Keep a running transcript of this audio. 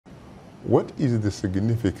What is the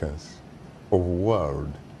significance of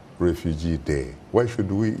World Refugee Day? Why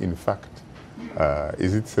should we, in fact,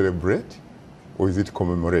 is it celebrate or is it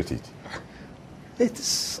commemorate it?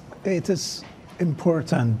 It is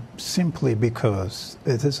important simply because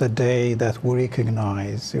it is a day that we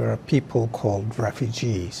recognize there are people called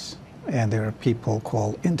refugees and there are people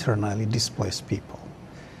called internally displaced people.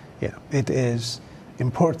 Yeah, it is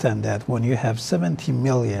important that when you have 70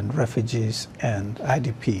 million refugees and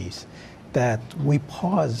IDPs, that we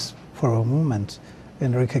pause for a moment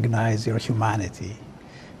and recognize their humanity,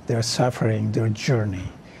 their suffering, their journey.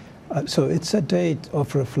 So it's a day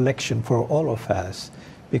of reflection for all of us,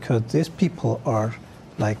 because these people are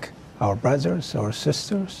like our brothers, our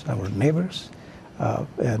sisters, our neighbors,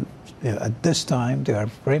 and at this time they are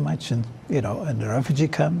very much in the refugee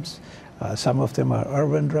camps. Some of them are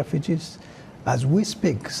urban refugees. As we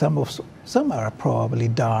speak, some are probably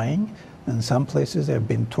dying. In some places they've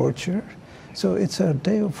been tortured. So it's a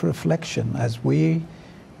day of reflection as we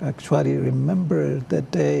actually remember the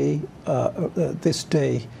day, this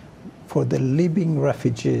day for the living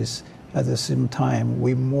refugees. At the same time,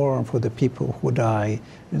 we mourn for the people who die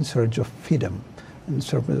in search of freedom, in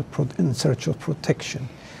search of protection.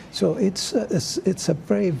 So it's a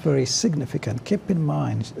very, very significant. Keep in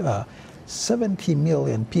mind, 70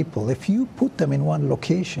 million people, if you put them in one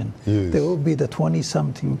location, yes, they will be the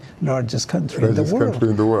 20-something largest country in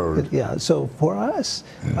the world. Yeah, so for us,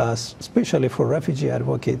 especially for refugee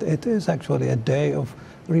advocates, it is actually a day of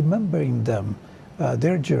remembering them,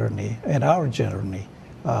 their journey and our journey,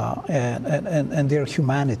 and their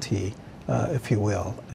humanity, if you will.